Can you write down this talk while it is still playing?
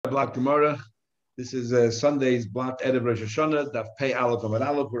block Gemara. This is Sunday's block Erev Rosh Hashanah. Daf Pei Aleph Amud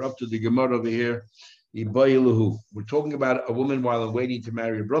Aleph. We're up to the Gemara over here. We're talking about a woman while waiting to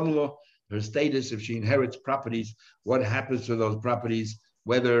marry a brother-in-law. Her status, if she inherits properties, what happens to those properties,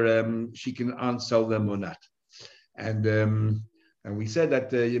 whether she can unsell them or not. And we said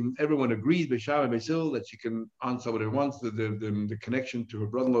that everyone agrees, B'Sham and B'Sil, that she can unsell whatever wants. The connection to her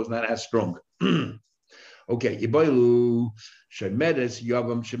brother-in-law is not as strong. Okay, Iboilu Shemedes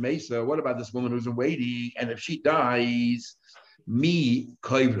Yavam Shemesa. What about this woman who's in waiting? And if she dies, mi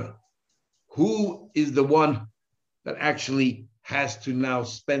koivra. Who is the one that actually has to now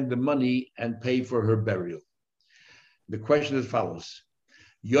spend the money and pay for her burial? The question is as follows.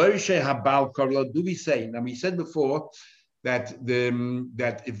 Yorshe Habal Karla, do we say? Now we said before that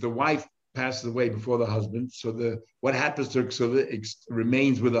that if the wife passes away before the husband, so what happens to her Kesuvos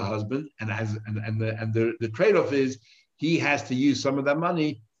remains with the husband, and the trade-off is he has to use some of that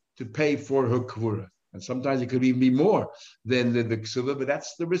money to pay for her kavura. And sometimes it could even be more than the Kesuvos, but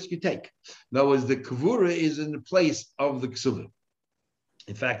that's the risk you take. In other words, the kavura is in the place of the Kesuvos.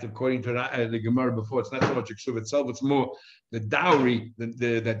 In fact, according to the Gemara before, it's not so much the Kesuvos itself, it's more the dowry, the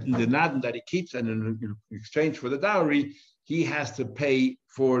nadan that he keeps, and in exchange for the dowry, he has to pay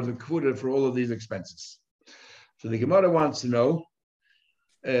for the kavura for all of these expenses. So the Gemara wants to know,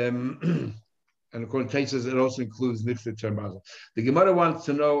 and according to Tosfos, it also includes nifta termazel. The Gemara wants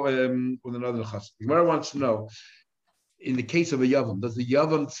to know, the Gemara wants to know, in the case of a yavam, does the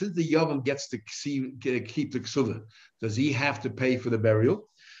yavam, since the yavam gets to keep the Kesuvos, does he have to pay for the burial?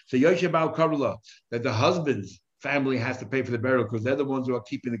 So Yoshe Bal Karula, that the husband's family has to pay for the burial because they're the ones who are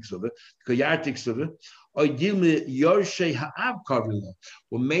keeping the Kesuvos. Well,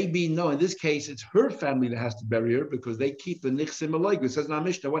 maybe no. In this case, it's her family that has to bury her because they keep the nichsim alaygu. It says in our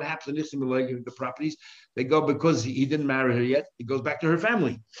Mishnah, what happens to nichsim alaygu, the properties? They go because he didn't marry her yet. It goes back to her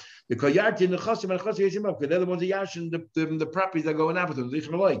family. Because they're the ones who yashin the properties that go in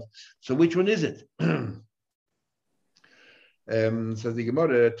Abathon. So which one is it? So the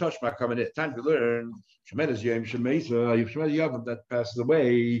Gemara Toshma coming in. Time to learn. Shemedes Yom Shemesa. If Shemedes Yavam that passes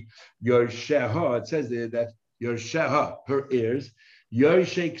away, your sheha. It says there that your sheha, her heirs,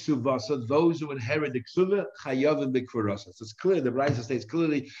 Yoshei Kesuvos, those who inherit the Kesuvos, Chayavim B'Kfurasa. So it's clear. The Brisa states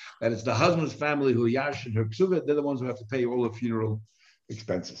clearly that it's the husband's family who yashin her Kesuvos. They're the ones who have to pay all the funeral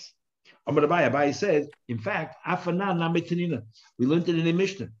expenses. Abai says, in fact, Afana Namitanina. We learned it in a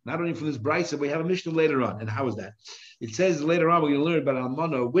Mishnah. Not only from this Brisa, we have a Mishnah later on. And how is that? It says later on we're going to learn about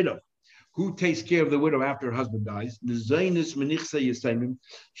Almana, a widow. Who takes care of the widow after her husband dies?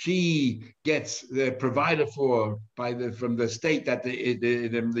 She gets provided for from the state that the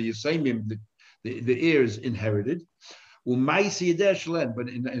Yisaimim, the heirs inherited. But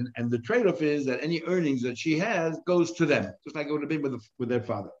and the trade-off is that any earnings that she has goes to them, just like it would have been with their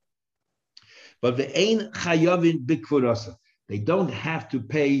father. But the ein chayavin bikfurasa. They don't have to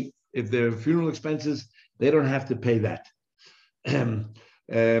pay if their funeral expenses. They don't have to pay that.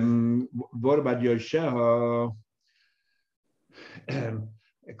 What about your share?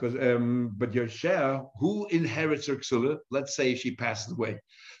 Because but your share, who inherits her Kesuvos? Let's say she passes away.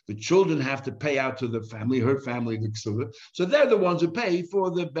 The children have to pay out to the family, her family, the Kesuvos. So they're the ones who pay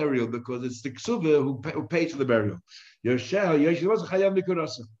for the burial because it's the Kesuvos who pays for the burial. Your share, they're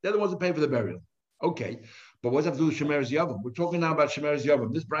the ones who pay for the burial. Okay, but what's that to do with Shemeres Yavam? We're talking now about Shemeres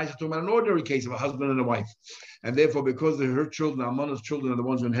Yavam. This Brisa is talking about an ordinary case of a husband and a wife. And therefore, because her children, Almana's children, are the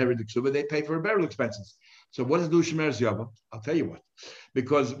ones who inherit the Kesuvos, they pay for her burial expenses. So what does it do with Shemeres Yavam? I'll tell you what.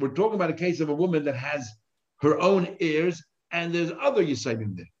 Because we're talking about a case of a woman that has her own heirs and there's other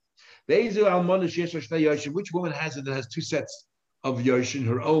Yisayim there. Which woman has it that has two sets of Yoshin,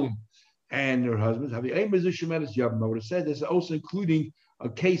 her own and her husband's? Now, what it said is also including a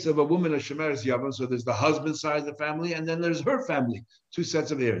case of a woman of Shemeres Yavam. So there's the husband side of the family, and then there's her family, two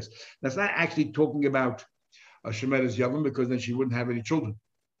sets of heirs. That's not actually talking about a Shemeres Yavam because then she wouldn't have any children.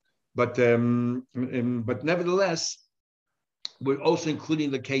 But nevertheless, we're also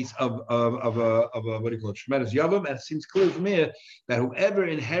including the case of a what do you call it, Shemeres Yavam, and it seems clear from here that whoever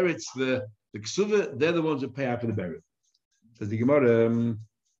inherits the Kesuvos, they're the ones who pay out for the burial. Says the Gemara.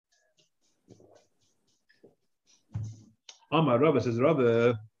 Amar Rabba says,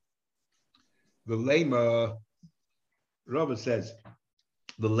 Rabba, the lema, Rabba says,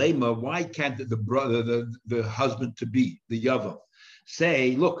 the lema, why can't the brother, the husband to be, the Yavam,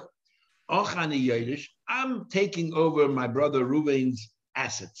 say, look, I'm taking over my brother Reuven's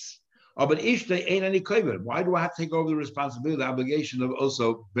assets. But Ishta ain't any kover. Why do I have to take over the responsibility, the obligation of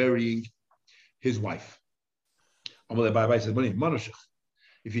also burying his wife? Amalei Baba says,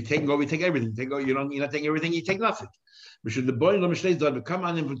 if you're taking over, you take everything. You're not taking everything, you take nothing. We should the boy come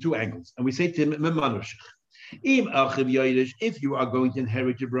on him from two angles, and we say to him, if you are going to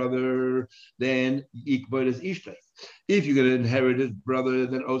inherit your brother, then if you're going to inherit his brother,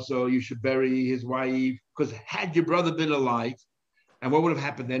 then also you should bury his wife. Because had your brother been alive, and what would have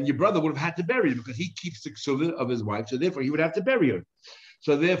happened then? Your brother would have had to bury him because he keeps the ksuvah of his wife, so therefore he would have to bury her.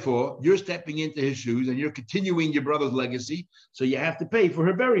 So therefore, you're stepping into his shoes and you're continuing your brother's legacy, so you have to pay for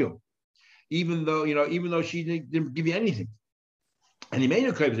her burial, even though she didn't give you anything. And he made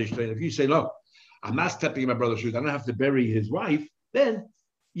a claim. If you say, look, I'm not stepping in my brother's shoes, I don't have to bury his wife, then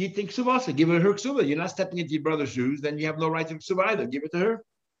you think ksuvasa, give her ksuvah. You're not stepping into your brother's shoes, then you have no right to ksuvah either. Give it to her.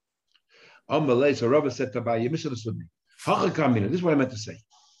 So Rabbi said to Abaye, you misunderstood me. This is what I meant to say.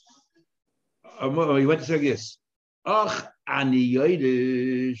 You went to say this. I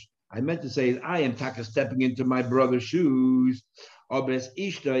meant to say I am taka stepping into my brother's shoes. I'm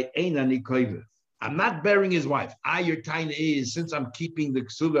not burying his wife. Your taina is, since I'm keeping the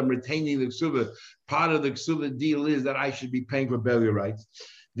ksuvah, I'm retaining the ksuvah. Part of the ksuvah deal is that I should be paying for burial rights.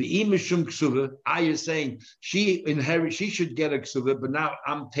 The imishum ksuvah, you're saying she should get a ksuvah, but now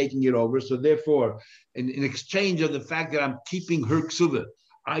I'm taking it over. So therefore, in exchange of the fact that I'm keeping her ksuvah,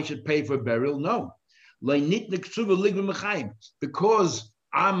 I should pay for burial. No, because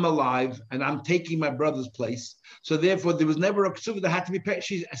I'm alive and I'm taking my brother's place. So therefore, there was never a ksuvah that had to be paid.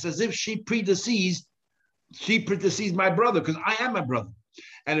 It's as if she predeceased my brother, because I am my brother.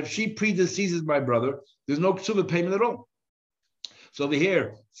 And if she predeceases my brother, there's no ksuvah payment at all. So over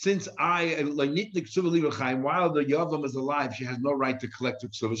here, since while the Yavam is alive, she has no right to collect the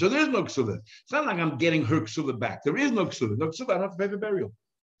ksuvah. So there is no ksuvah. It's not like I'm getting her ksuvah back. There is no ksuvah. No ksuvah, I don't have to pay for burial.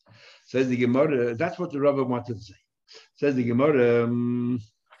 Says the Gemara, that's what the Rava wanted to say. Says the Gemara,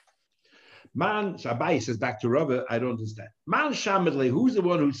 so Abaye says back to Rava, I don't understand. Man Shamadle, who's the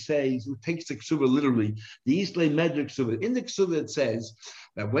one who takes the ksuvah literally? The Islay Medrik ksuvah. In the ksuvah it says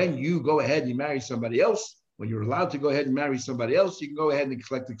that when you go ahead and you marry somebody else, when you're allowed to go ahead and marry somebody else, you can go ahead and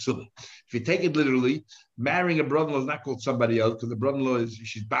collect the ksuvah. If you take it literally, marrying a brother-in-law is not called somebody else, because the brother-in-law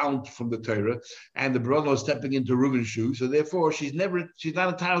she's bound from the Torah, and the brother-in-law is stepping into Reuben's shoes, so therefore she's not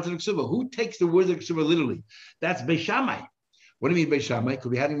entitled to the ksuvah. Who takes the word of ksuvah literally? That's Beis Shammai. What do you mean Beis Shammai?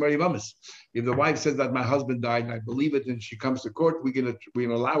 Because we had in Mari Vamas. If the wife says that my husband died and I believe it, and she comes to court, we're gonna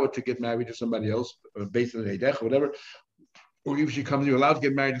allow her to get married to somebody else based on the Eidech or whatever. Or if she comes, you're allowed to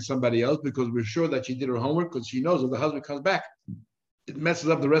get married to somebody else because we're sure that she did her homework, because she knows if the husband comes back, it messes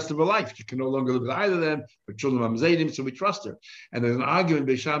up the rest of her life. She can no longer live with either of them. Her children are Mamzedim, so we trust her. And there's an argument,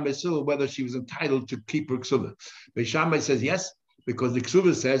 Beis Shammai whether she was entitled to keep her ksuvah. Beis Shammai says yes, because the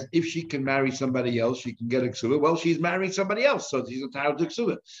ksuvah says if she can marry somebody else, she can get a ksuvah. Well, she's marrying somebody else, so she's entitled to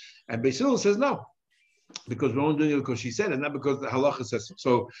ksuvah. And Beis Hillel says no, because we're only doing it because she said it, not because the halacha says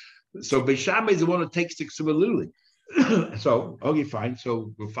so. So Beis Shammai is the one who takes the ksuvah literally. So, okay, fine.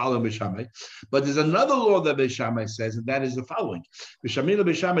 So we'll follow Beis Shammai. But there's another law that Beis Shammai says, and that is the following. He says,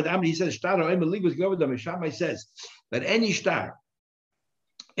 Beis Shammai says that any star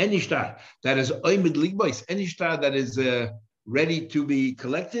that is oimid ligbois, any star that is ready to be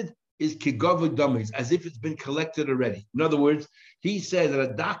collected, is kigavud damis, as if it's been collected already. In other words, he says that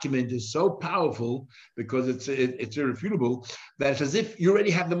a document is so powerful because it's irrefutable that it's as if you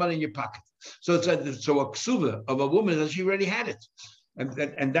already have the money in your pocket. So a ksuvah of a woman that she already had it, and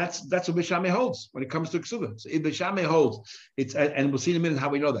that's what Beis Shammai holds when it comes to ksuvah. So if Beis Shammai holds and we'll see in a minute how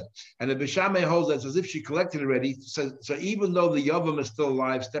we know that. And if Beis Shammai holds that's as if she collected already. So even though the Yavam is still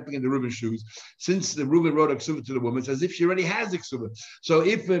alive, stepping into Reuben's shoes, since the Reuben wrote a ksuvah to the woman, it's as if she already has the ksuvah. So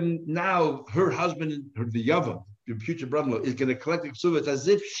if now her husband, the Yavam, your future brother-in-law, is going to collect the ksuvah, it's as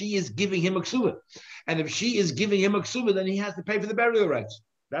if she is giving him a ksuvah. And if she is giving him a ksuvah, then he has to pay for the burial rights.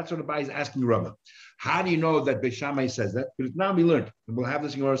 That's what Abaye is asking Rava. How do you know that Beis Shammai says that? Because now we learned, and we'll have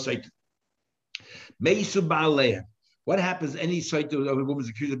this in our site. Meisu ba'aleha. What happens? Any site of a woman's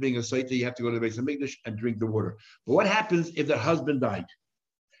accused of being a site, you have to go to the Beis Hamikdash and drink the water. But what happens if the husband died?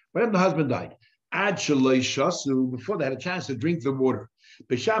 What if the husband died? Ad shaloi shasu. Before they had a chance to drink the water.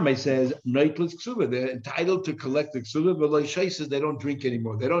 Beis Shammai says noitlis ksuvah. They're entitled to collect the ksuvah, but Lo says they don't drink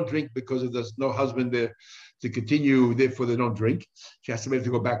anymore. They don't drink because there's no husband there to continue, therefore they don't drink. She has to be able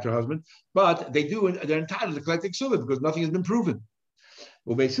to go back to her husband. But they do, they're entitled to collect the ksuvah because nothing has been proven.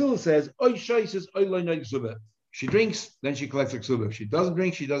 Well, Beis Hillel says, Oy says, Oy lo ksuvah. She drinks, then she collects the ksuvah. If she doesn't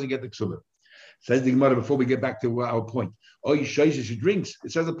drink, she doesn't get the ksuvah. Says the Gemara before we get back to our point. Oy says she drinks.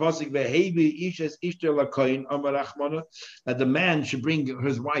 It says the pasuk that the man should bring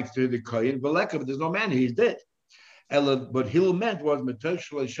his wife to the kohen. But there's no man here, he's dead. But Hillel meant was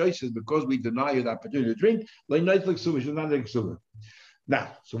because we deny you the opportunity to drink. She's not Now,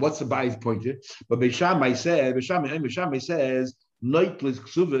 so what's the Bai's point here? But Beishamai says, Noitlis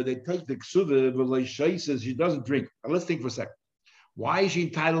ksuva, they take the ksuva, but says she doesn't drink. Now, let's think for a second. Why is she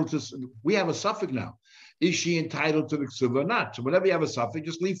entitled to? We have a suffix now. Is she entitled to the ksuva or not? So whenever you have a suffix,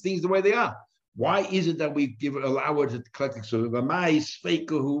 just leave things the way they are. Why is it that we allow her to collect the ksuva? It's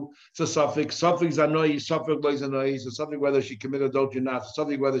a suffix. Suffix anoi, suffix lois anoi. So something whether she committed adultery or not.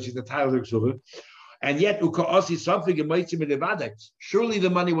 Something whether she's entitled to the ksuva. And yet, surely the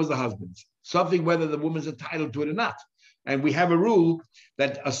money was the husband's. Something whether the woman's entitled to it or not. And we have a rule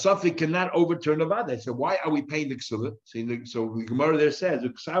that a suffix cannot overturn a vadet. So why are we paying the ksuva? So the Gemara there says,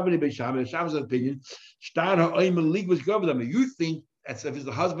 Shabbos' opinion, you think as if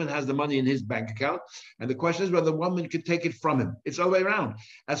the husband has the money in his bank account, and the question is whether the woman can take it from him. It's all the way around.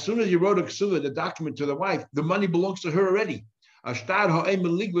 As soon as you wrote a ksuva, the document to the wife, the money belongs to her already. As if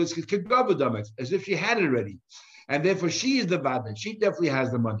she had it already. And therefore she is the vadet. She definitely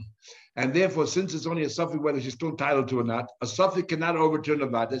has the money. And therefore, since it's only a suffix, whether she's still entitled to it or not, a suffix cannot overturn a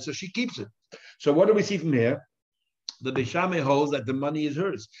vadet, so she keeps it. So what do we see from here? The Beishameh holds that the money is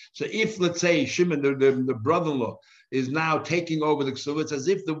hers. So if, let's say, Shimon, the brother-in-law, is now taking over the ksuva, it's as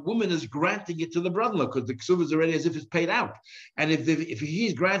if the woman is granting it to the brother-in-law, because the ksuva is already as if it's paid out. And if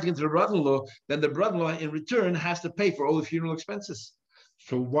he's granting it to the brother-in-law, then the brother-in-law in return has to pay for all the funeral expenses.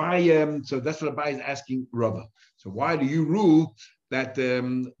 So why? So that's what Abai is asking Rava. So why do you rule that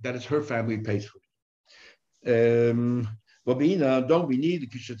that it's her family who pays for it? Don't we need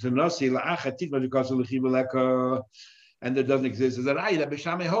and there doesn't exist as a raya that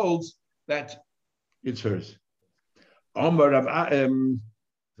Beishameh holds that it's hers. Rav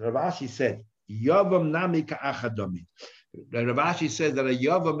Ashi said, Yavam nami ka'achadami. Rav Ashi says that a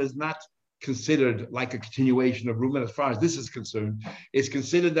Yavam is not considered like a continuation of Reuben as far as this is concerned. It's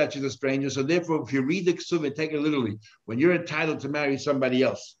considered that she's a stranger. So therefore, if you read the Kesuvos, take it literally. When you're entitled to marry somebody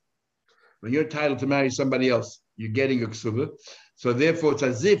else, you're getting a Kesuvos. So therefore, it's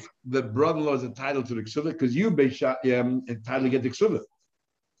as if the brother-in-law is entitled to the Kesuvos because you entitled to get the Kesuvos.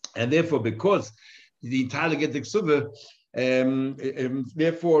 And therefore, because the entitled to get the Kesuvos,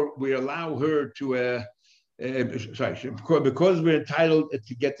 therefore we allow her to because we're entitled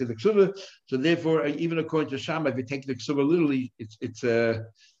to get to the ksuva, so therefore, even according to Shammai, if you take the ksuva literally, it's an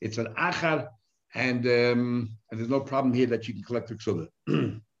achar, and there's no problem here that you can collect the ksuva.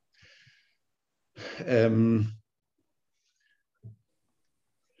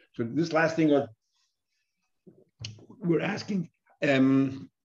 So this last thing we're asking, you're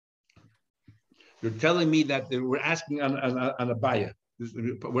telling me that we're asking on a buyer.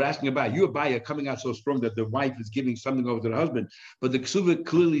 We're asking about you, a buyer, coming out so strong that the wife is giving something over to the husband. But the ksuva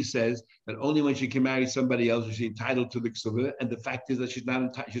clearly says that only when she can marry somebody else is she entitled to the ksuva, and the fact is that she's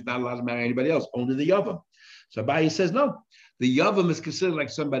not allowed to marry anybody else, only the yavam. So Abaye says no. The yavam is considered like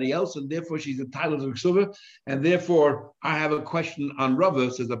somebody else, and therefore she's entitled to the ksuva. And therefore, I have a question on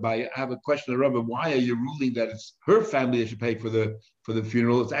Rava, says Abaye. I have a question on Rava. Why are you ruling that it's her family that should pay for the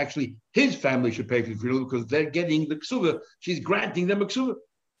funeral? It's actually his family should pay for the funeral because they're getting the ksuva. She's granting them a ksuva.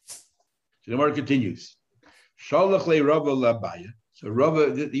 So the Gemara continues. Shalach le Rava l'Abaye. So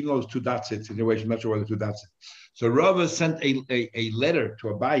Rava, even though it's two dots, it's in a way, I'm not sure why the two dots. So Rava sent a letter to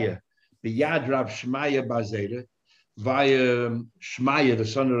Abaye, the Yad Rav Shmaya bar Zera, via Shmaya, the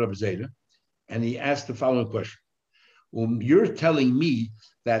son of Rav Zera, and he asked the following question. You're telling me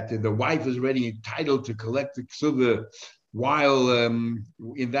that the wife is already entitled to collect the ksuva while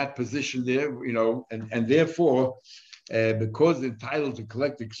in that position there, and therefore, because they're entitled to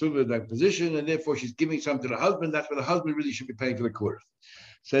collect the ksuva in that position, and therefore she's giving something to the husband, that's where the husband really should be paying for the ksuva.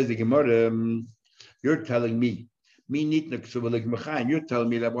 Says the Gemara, you're telling me, you're telling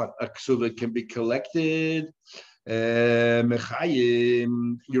me that what? A ksuva can be collected. You're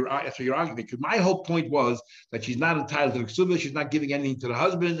arguing because my whole point was that she's not entitled to the ksuva, she's not giving anything to the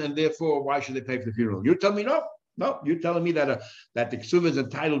husband, and therefore, why should they pay for the funeral? You're telling me no. No, you're telling me that the ksuva is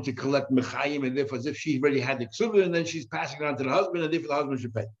entitled to collect mechayim, and therefore, as if she already had the ksuva, and then she's passing it on to the husband, and therefore the husband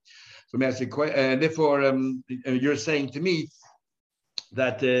should pay. So I'm asking, and therefore, you're saying to me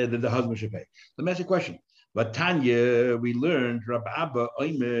that the husband should pay. Let me ask you a question. But Tanya, we learned Rab Abba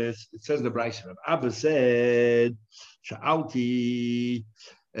Oimes. It says in the Brayso. Rab Abba said, "Sha'alti."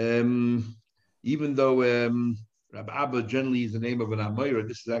 Even though Rab Abba generally is the name of an Amoira,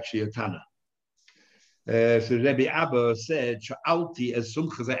 this is actually a Tana. So Rabbi Abba said, "Sha'alti as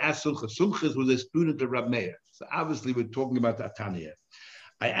Sumchas." I asked Sumchas. Sumchas was a student of Rab Meir. So obviously, we're talking about the Tanya.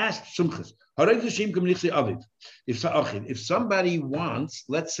 I asked Sumchas. If somebody wants,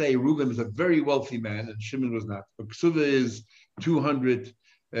 let's say Reuben is a very wealthy man and Shimon was not. Ksuva is 200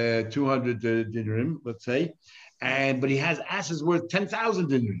 dinarim, let's say, but he has assets worth 10,000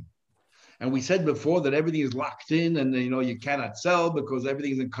 dinar. And we said before that everything is locked in, and you cannot sell because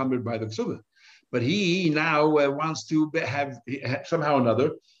everything is encumbered by the ksuba. But he now wants to have somehow or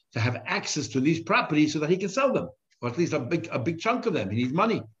another to have access to these properties so that he can sell them, or at least a big chunk of them. He needs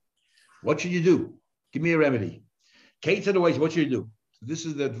money. What should you do? Give me a remedy. Kate said, "Otherwise, what should you do?" This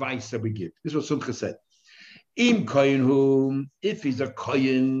is the advice that we give. This is what Sumcha said. Im kohen, if he's a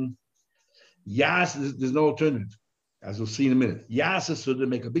kohen, yas, there's no alternative, as we'll see in a minute. Yas is to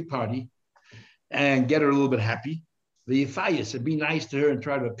make a big party and get her a little bit happy. The Yifayas, and be nice to her and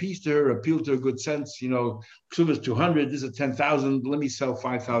try to appease to her, appeal to her good sense. Ksuva's 200, this is 10,000. Let me sell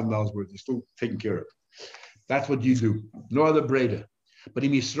 $5,000 worth. You're still taken care of. That's what you do. No other breda. But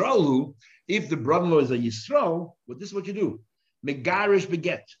in Yisrael, if the brother-in-law is a Yisrael, well, this is what you do. Megarish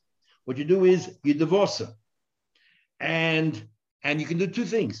beget. What you do is you divorce her. And you can do two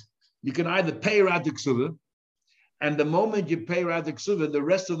things. You can either pay her out the ksuva, and the moment you pay her out the ksuva, the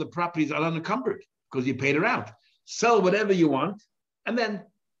rest of the properties are unencumbered because you paid her out. Sell whatever you want, and then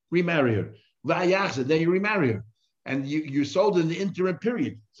remarry her. Then you remarry her. And you sold in the interim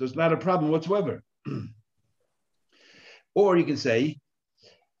period, so it's not a problem whatsoever. Or you can say,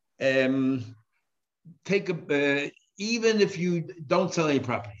 even if you don't sell any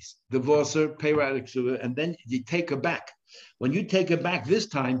properties, divorce her, pay her out of ksuva, and then you take her back. When you take her back this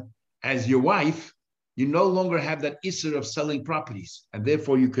time as your wife, you no longer have that issur of selling properties, and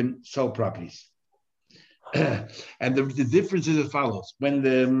therefore you can sell properties. And the difference is as follows: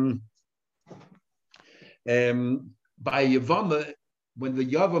 when by Yavama, when the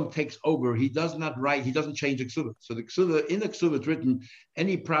Yavam takes over, he doesn't change the ksuva. So the ksuva, in the ksuva, it's written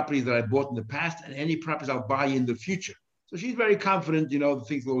any properties that I bought in the past and any properties I'll buy in the future. So she's very confident,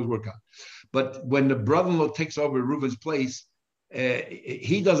 things will always work out. But when the brother-in-law takes over Reuven's place,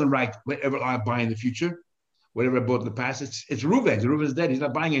 he doesn't write whatever I buy in the future, whatever I bought in the past. It's Reuven's. Reuven's dead. He's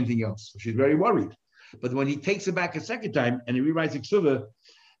not buying anything else. So she's very worried. But when he takes it back a second time and he rewrites the ksuva,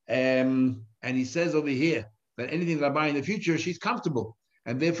 and he says over here that anything that I buy in the future, she's comfortable,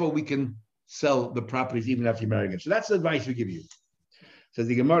 and therefore we can sell the properties even after you marry again. So that's the advice we give you. Says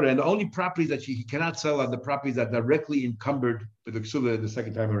the Gemara, and the only properties that he cannot sell are the properties that are directly encumbered with the ksuva the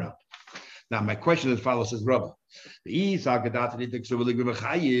second time around. Now, my question is follows, says Rabba. If you're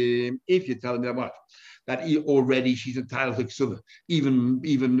telling me what? That she's entitled to ksuva.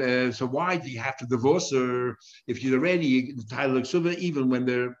 So why do you have to divorce her if she's already entitled to ksuva, even when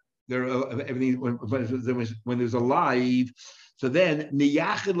everything when there's a live? So then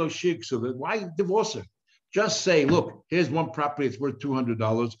why divorce her? Just say, look, here's one property, it's worth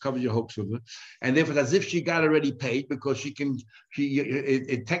 $200, covers your whole ksuva, and therefore it's as if she got already paid because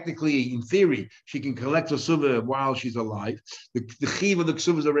technically, in theory, she can collect the ksuva while she's alive. The chiv of the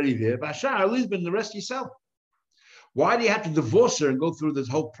ksuva is already there. Bashar, Lisbon, the rest you sell. Why do you have to divorce her and go through this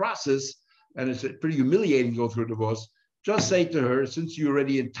whole process? And it's pretty humiliating to go through a divorce. Just say to her, since you're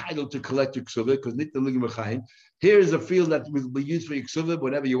already entitled to collect your ksuva, because here is a field that will be used for your ksuva,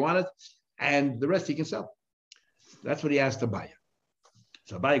 whatever you want it, and the rest you can sell. That's what he asked Abaya.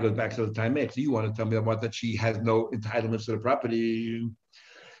 So Abaya goes back to the time. So you want to tell me about that she has no entitlements to the property?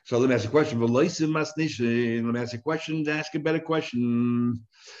 So let me ask a question. Let me ask a question to ask a better question.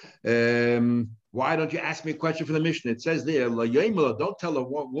 Why don't you ask me a question from the Mishnah? It says there, don't tell a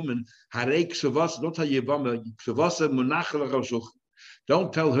woman, don't tell Yevama,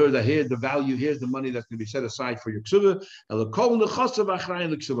 don't tell her that here's the value, here's the money that's going to be set aside for your ksuva.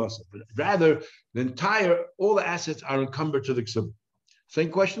 Rather, all the assets are encumbered to the ksuva. Same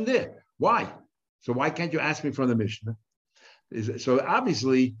question there. Why? So why can't you ask me from the Mishnah? So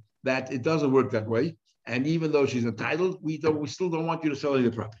obviously that it doesn't work that way. And even though she's entitled, we still don't want you to sell any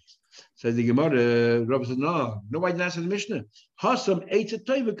of the properties. Says the Gemara, Rabbi says, no, why didn't ask the Mishnah? The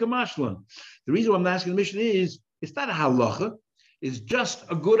reason why I'm asking the Mishnah is, it's not a halacha. It's just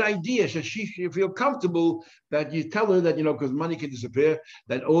a good idea. So she feel comfortable that you tell her that, because money can disappear,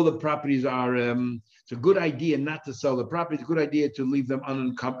 that all the properties are, it's a good idea not to sell the property. It's a good idea to leave them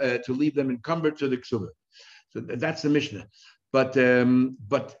encumbered to the ksuva. So that's the Mishnah. But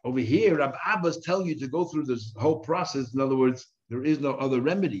over here, Rab Abbas tell you to go through this whole process. In other words, there is no other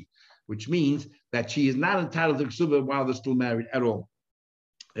remedy, which means that she is not entitled to ksuva while they're still married at all.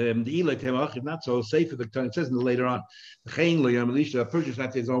 Not so safe for the time. It says later on, a purchase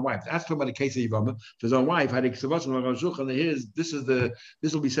not to his own wife. Ask him about the case of Yavama to his own wife. This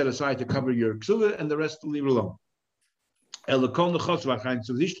will be set aside to cover your ksuva, and the rest will leave it alone.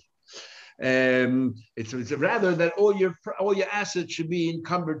 It's rather that all your assets should be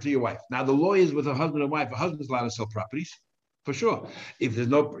encumbered to your wife. Now the law is with a husband and wife. A husband's allowed to sell properties. For sure. If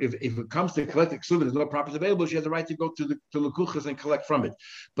it comes to collect the ksuva, there's no properties available, she has the right to go to the lukuchas and collect from it.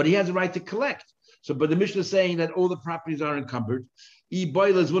 But he has the right to collect. So, but the Mishnah is saying that all the properties are encumbered. He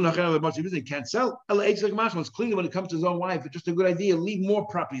can't sell. It's clearly when it comes to his own wife, it's just a good idea. Leave more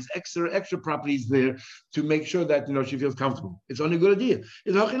properties, extra properties there to make sure that she feels comfortable. It's only a good idea.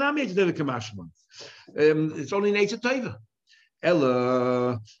 It's only nature taiva.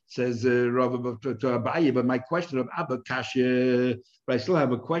 Ella says Rav to Abaye, but my question of Abba Kasha, but I still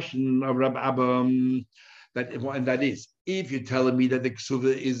have a question of Rab Abba and that is, if you're telling me that the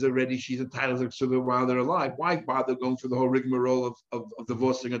ksuva is already, she's entitled to ksuva while they're alive, why bother going through the whole rigmarole of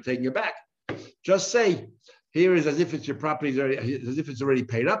divorcing or taking it back? Just say, here is as if it's your property, as if it's already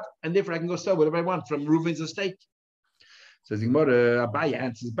paid up, and therefore I can go sell whatever I want from Reuven's estate. Says the Gemara, Abaye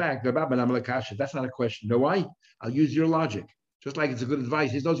answers back, that's not a question. Know why? I'll use your logic. Just like it's a good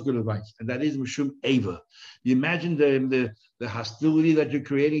advice, it's also good advice, and that is Mishum Eva. You imagine the hostility that you're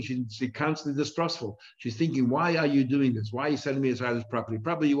creating. She's constantly distrustful. She's thinking, why are you doing this? Why are you selling me aside this property?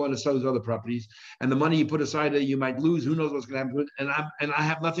 Probably you want to sell these other properties, and the money you put aside that you might lose. Who knows what's going to happen to it? And I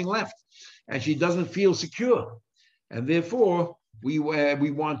have nothing left, and she doesn't feel secure, and therefore we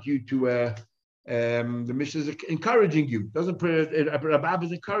want you to. The Mishnah is encouraging you. Rabab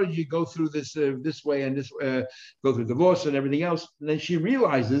is encouraging you to go through this way and this go through divorce and everything else. And then she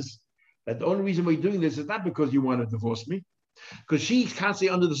realizes that the only reason we're doing this is not because you want to divorce me, because she's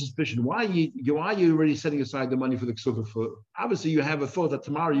constantly under the suspicion. Why are you already setting aside the money for the ksuva? For obviously you have a thought that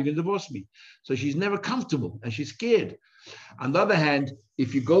tomorrow you can divorce me. So she's never comfortable and she's scared. On the other hand,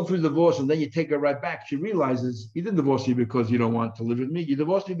 if you go through the divorce and then you take her right back, she realizes you didn't divorce me because you don't want to live with me. You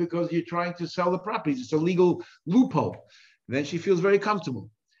divorced me because you're trying to sell the properties. It's a legal loophole. And then she feels very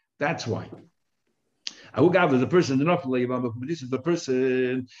comfortable. That's why. The person, this is the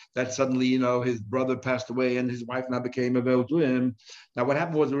person that suddenly, his brother passed away and his wife now became available to him. Now, what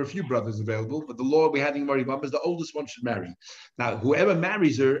happened was there were a few brothers available, but the law we had in Maribam is the oldest one should marry. Now, whoever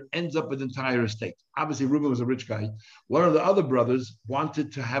marries her ends up with the entire estate. Obviously, Reuben was a rich guy. One of the other brothers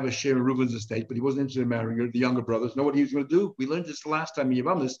wanted to have a share in Reuben's estate, but he wasn't interested in marrying her. The younger brothers, know what he was going to do? We learned this last time in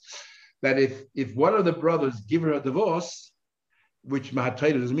Yavamis, that if one of the brothers give her a divorce, which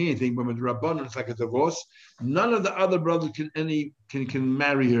Mahatayra doesn't mean anything, but with Rabbanon it's like a divorce. None of the other brothers can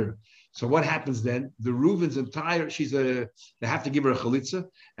marry her. So what happens then? The Reuven's entire they have to give her a chalitza,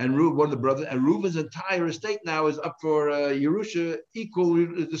 and one of the brothers, and Reuven's entire estate now is up for Yerusha, equal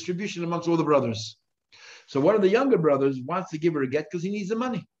distribution amongst all the brothers. So one of the younger brothers wants to give her a get because he needs the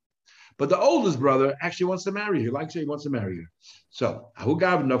money. But the oldest brother actually wants to marry her. Like he wants to marry her. So, one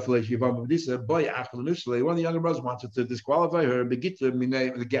of the younger brothers wanted to disqualify her. The get.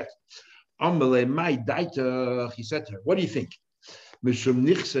 He said to her, "What do you think?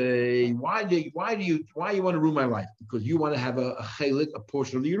 Why do you want to ruin my life? Because you want to have a chelik, a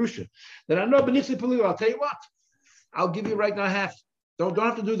portion of the Yerusha. Then I know, I'll tell you what. I'll give you right now half. Don't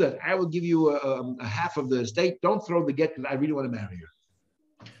have to do that. I will give you a half of the estate. Don't throw the get because I really want to marry her."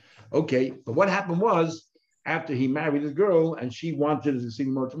 Okay, but what happened was after he married the girl and she wanted, as we'll see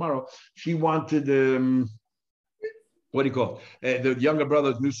more tomorrow, she wanted, what do you call it? The younger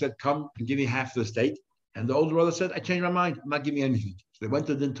brother said, "Come and give me half the estate." And the older brother said, "I changed my mind. I'm not giving you anything." So they went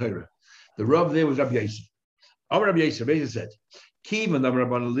to the Torah. The Rav there was Rabbi Yosef. Rabbi Yosef said, Kivan of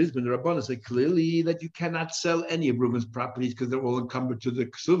Rabban Lisbon, the Rabban said clearly that you cannot sell any of Reuben's properties because they're all encumbered to the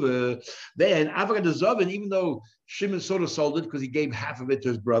Ksuva. Then, Avagad Zavin, even though Shimon sort of sold it because he gave half of it to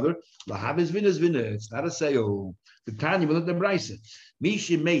his brother, Lahav is Vina. It's not a sale. The Tanya will let them rise it.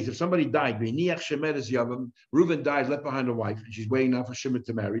 Mishim mate, if somebody died, Reuben dies, left behind a wife, and she's waiting now for Shimon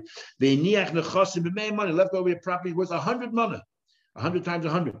to marry. Money left over your property was 100 mana. 100 times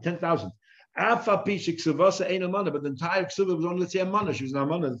 100, 10,000. But the entire ksuva was only, let's say, a mana. She was not a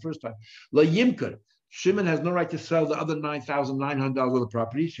mana the first time. La Yimker. Shimon has no right to sell the other $9,900 worth of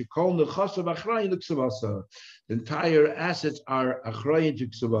property. She called the chasav achrayin to ksuvasa. The entire assets are achrayin to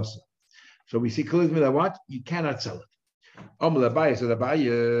ksuvasa. So we see clearly that what? You cannot sell it. Is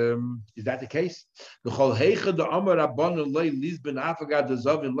that the case? Are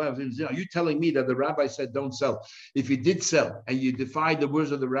you telling me that the rabbi said don't sell? If you did sell and you defied the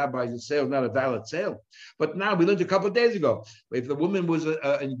words of the rabbis, the sale is not a valid sale. But now we learned a couple of days ago, if the woman was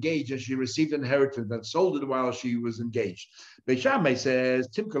engaged and she received inheritance and sold it while she was engaged, Beis Shammai says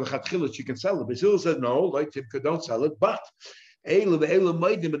Timka she can sell it. Beis Hillel says no, like Timka don't sell it, but they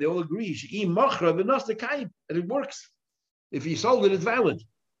all agree and it works. If he sold it, it's valid.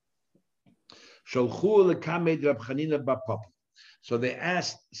 So they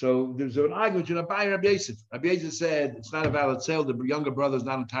asked, so there's an argument between Abaye and Rabbi Yosef. Rabbi Yosef said it's not a valid sale. The younger brother is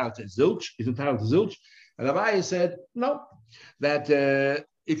not entitled to zilch. He's entitled to zilch. And Abaye said, no, that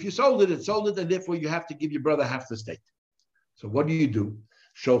if you sold it, and therefore you have to give your brother half the estate. So what do you do?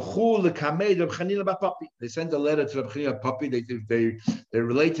 They sent a letter to Rabbi Chanina Papi. They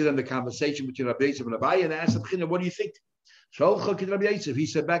related on the conversation between Rabbi Yosef and Abaye, and they asked Rabbi Chanina, what do you think? He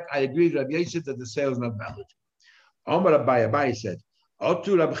said back, I agree with Rabbi Yosef that the sale is not valid. Omar Abaye said,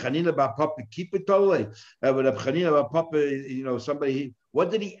 Otu Rabbi Chanina ba Papi, keep it totally. Rabbi Chanina ba Papi, somebody.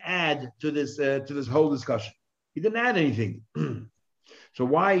 What did he add to this whole discussion? He didn't add anything. So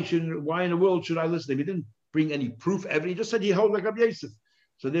why in the world should I listen to him? He didn't bring any proof, evidence. He just said he holds like Rabbi Yosef.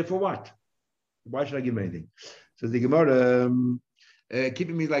 So therefore, what? Why should I give him anything? So the Gemara,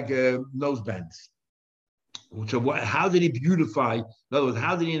 keeping me like nosebands. So how did he beautify? In other words,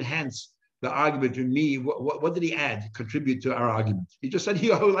 how did he enhance the argument to me? What did he contribute to our argument? He just said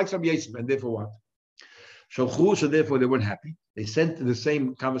he likes Rabbi Yosef, and therefore what? So therefore they weren't happy. They sent the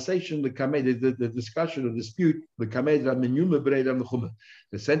same conversation, the discussion or dispute, the Kamed Rabbi Menyuma b'rei Rabbi Chuma.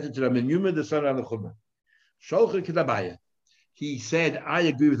 They sent it to Rabbi Menyuma, the son of Rabbi Chuma. Sholcha Kedabaya. He said, I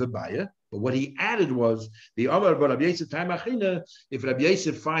agree with Abaye, but what he added was the Amar Rabbi Yosef Taimachina. If Rabbi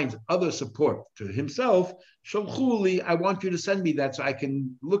Yosef finds other support to himself, Sholchuli, I want you to send me that so I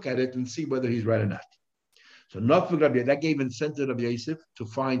can look at it and see whether he's right or not. So not for Rabbi, that gave incentive to Rabbi Yosef to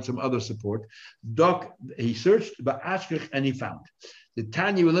find some other support. He searched and he found the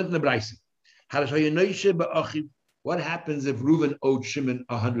Tanya will in the Braisa. What happens if Reuven owed Shimon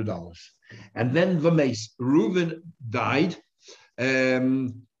 $100? And then Vames, Reuven died.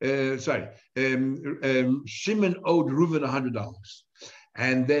 Shimon owed Reuven $100.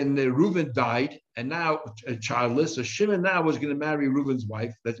 And then Reuven died, and now childless. So Shimon now was going to marry Reuven's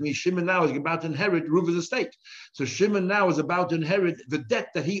wife. That means Shimon now is about to inherit Reuven's estate. So Shimon now is about to inherit the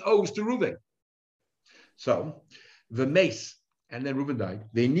debt that he owes to Reuven. So the mace, and then Reuven died.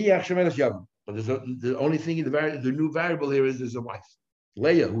 But the only thing, the new variable here is there's a wife.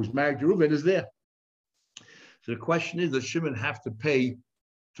 Leah, who's married to Reuven, is there. So the question is, does Shimon have to pay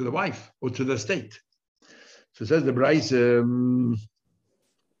to the wife or to the estate? So it says the Bryce.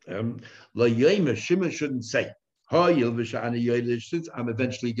 Shimon shouldn't say, since I'm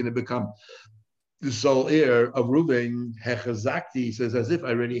eventually going to become the sole heir of Reuven, he says, as if I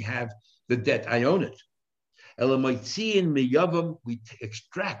already have the debt, I own it. We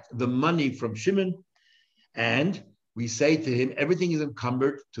extract the money from Shimon and we say to him, everything is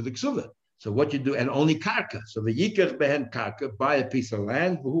encumbered to the Kesuvah. So what you do, and only karka. So the yikach behen karka, buy a piece of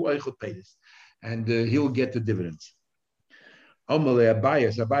land, and he will get the dividends.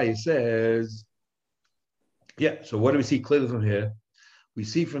 Abaye says, yeah, so what do we see clearly from here? We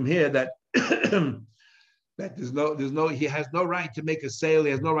see from here that that he has no right to make a sale.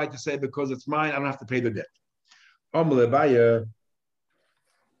 He has no right to say, because it's mine, I don't have to pay the debt.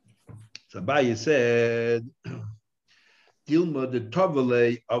 Abaye said, Dilma, the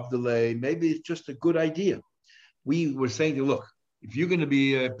tovale of the lay, maybe it's just a good idea. We were saying to look, if you're going to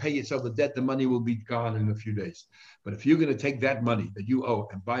be pay yourself the debt, the money will be gone in a few days. But if you're going to take that money that you owe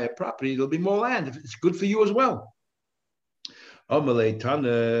and buy a property, there'll be more land. It's good for you as well. Amalei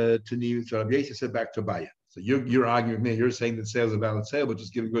Tana Tani, so Rabbi Yosef said back to Abaye. So you're arguing with me. You're saying that sale is a valid sale, but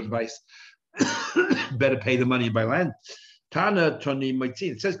just giving good advice. Better pay the money and buy land. Tana Tani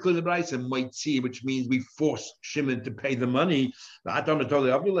Maitzi. It says clearly and Maitzi, which means we force Shimon to pay the money. You tell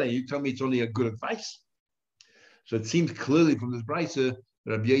me it's only a good advice. So it seems clearly from this brisa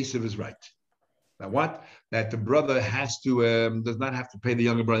that Rabbi Yosef is right. Now what? That the brother has to does not have to pay the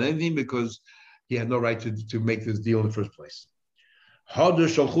younger brother anything because he had no right to make this deal in the first place. And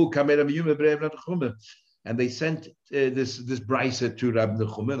they sent this brisa to Rabbi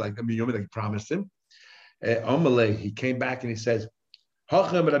Nechumah, like he promised him. He came back and he says,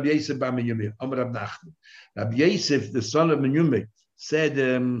 Rabbi Yosef, the son of Menyumah, said,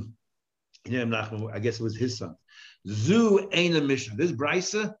 I guess it was his son. Zu ain't a mission. This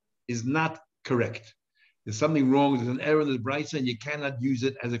brisa is not correct. There's something wrong. There's an error in this brisa, and you cannot use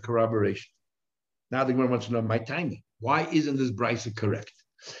it as a corroboration. Now the Gemara wants to know my timing. Why isn't this brisa correct?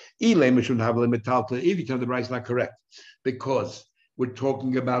 If you tell the brisa is not correct, because we're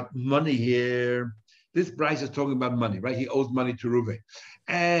talking about money here. This brisa is talking about money, right? He owes money to Reuven,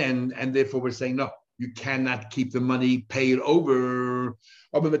 and therefore we're saying no. You cannot keep the money, pay it over.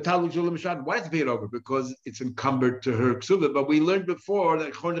 Why have to pay it over? Because it's encumbered to her Kesuvah. But we learned before that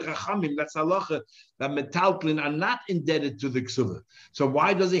that's halacha, that metaltlin are not indebted to the Kesuvah. So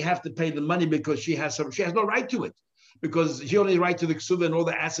why does he have to pay the money? Because she has no right to it. Because she only has right to the Kesuvah and all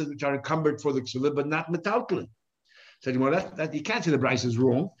the assets which are encumbered for the Kesuvah, but not metaltlin. So that you can't say the Bryce is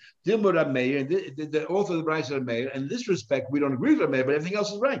wrong. Dilma Rab Meir, and the author of the Bryce Rab Meir, and in this respect, we don't agree with Rab Meir, but everything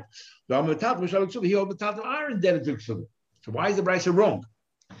else is right. He all the Tatum are indebted to Ksubah. So why is the Bryce wrong?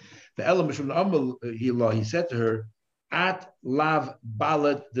 The element from the Amal, he said to her, At lav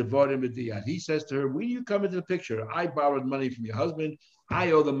balat devarim b'diyad. He says to her, when you come into the picture, I borrowed money from your husband,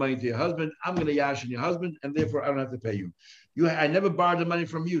 I owe the money to your husband, I'm going to yash on your husband, and therefore I don't have to pay you. I never borrowed the money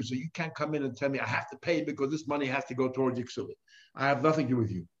from you, so you can't come in and tell me I have to pay because this money has to go towards Yiksubah. I have nothing to do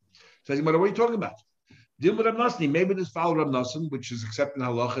with you. So what are you talking about? Deal with Rab Nassim. Maybe this follow Rab Nassim, which is accepted in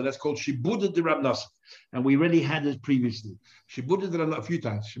halacha. That's called Shibudah de Rab Nassim. And we already had this previously. Shibudah de Rab Nassim a few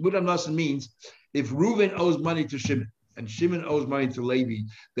times. Shibudah Rab Nassim means if Reuven owes money to Shimon and Shimon owes money to Levi,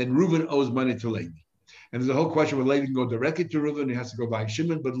 then Reuven owes money to Levi. And there's a whole question where Levi can go directly to Reuven, he has to go by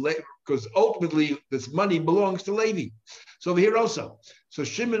Shimon, but because ultimately this money belongs to Levi. So over here also. So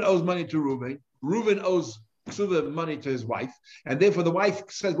Shimon owes money to Reuven. Reuven owes Ksuvah money to his wife, and therefore the wife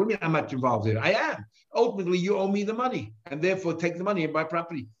says, "What do you mean I'm not involved here? I am. Ultimately, you owe me the money, and therefore take the money and buy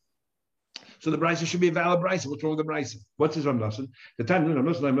property." So the brisa should be a valid brisa. What's wrong with the brisa? What's his Ram Nassim? The time Ram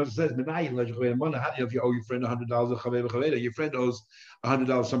Nassim says, if you owe your friend $100, your friend owes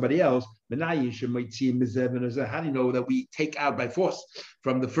 $100 somebody else. How do you know that we take out by force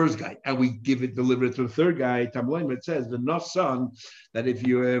from the first guy and we deliver it to the third guy? It says the Nassan that if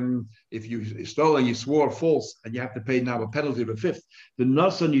you stole and you swore false and you have to pay now a penalty of a fifth, the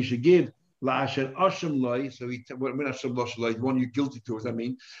Nassan you should give. So the one you're guilty to, what does that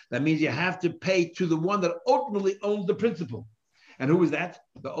mean? That means you have to pay to the one that ultimately owns the principal. And who is that?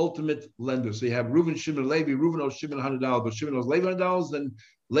 The ultimate lender. So you have Reuven, Shimon, Levi. Reuven owes Shimon $100, but Shimon owes Levi $100. Then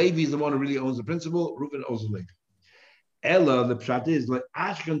Levi is the one who really owns the principal. Reuven owes Levi. Ella, the pshat is like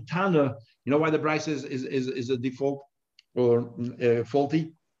Ashkan Tana. You know why the price is a default or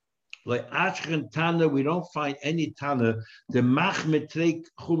faulty? Like Ashken Tana, we don't find any Tana. The Machmetrek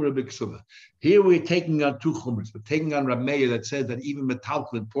Chumra B'Ksuvah. Here we're taking on two Chumras. We're taking on Rab Meir that says that even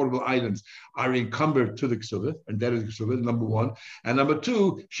metalclid portable items are encumbered to the Ksuvah, and that is Ksuvah, number one. And number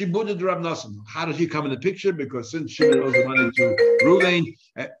two, Shibudah de Rab Nassim. How does he come in the picture? Because since Shimon owes the money to Reuven,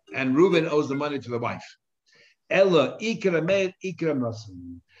 and Reuven owes the money to the wife. Ella, Ikra Meir, Ikra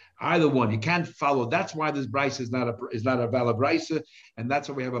Nassim. Either one, you can't follow. That's why this brisa is not a valid brisa, and that's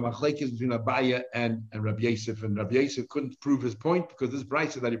why we have a machlekes between Abaya and Rabbi Yosef. And Rabbi Yosef couldn't prove his point because this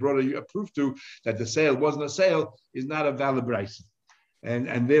brisa that he brought a proof to that the sale wasn't a sale is not a valid brisa,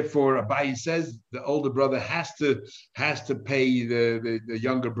 and therefore Abaya says the older brother has to pay the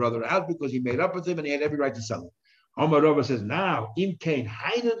younger brother out because he made up with him and he had every right to sell it. Omar Rava says, now, Im Kain,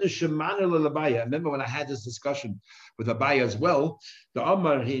 remember when I had this discussion with Abaya as well, the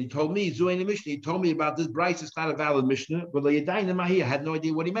Omar, he told me, he told me about this Bryce, it's not a valid Mishnah, but I had no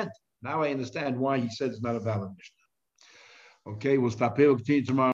idea what he meant. Now I understand why he said it's not a valid Mishnah. Okay, we'll stop here. We'll continue tomorrow.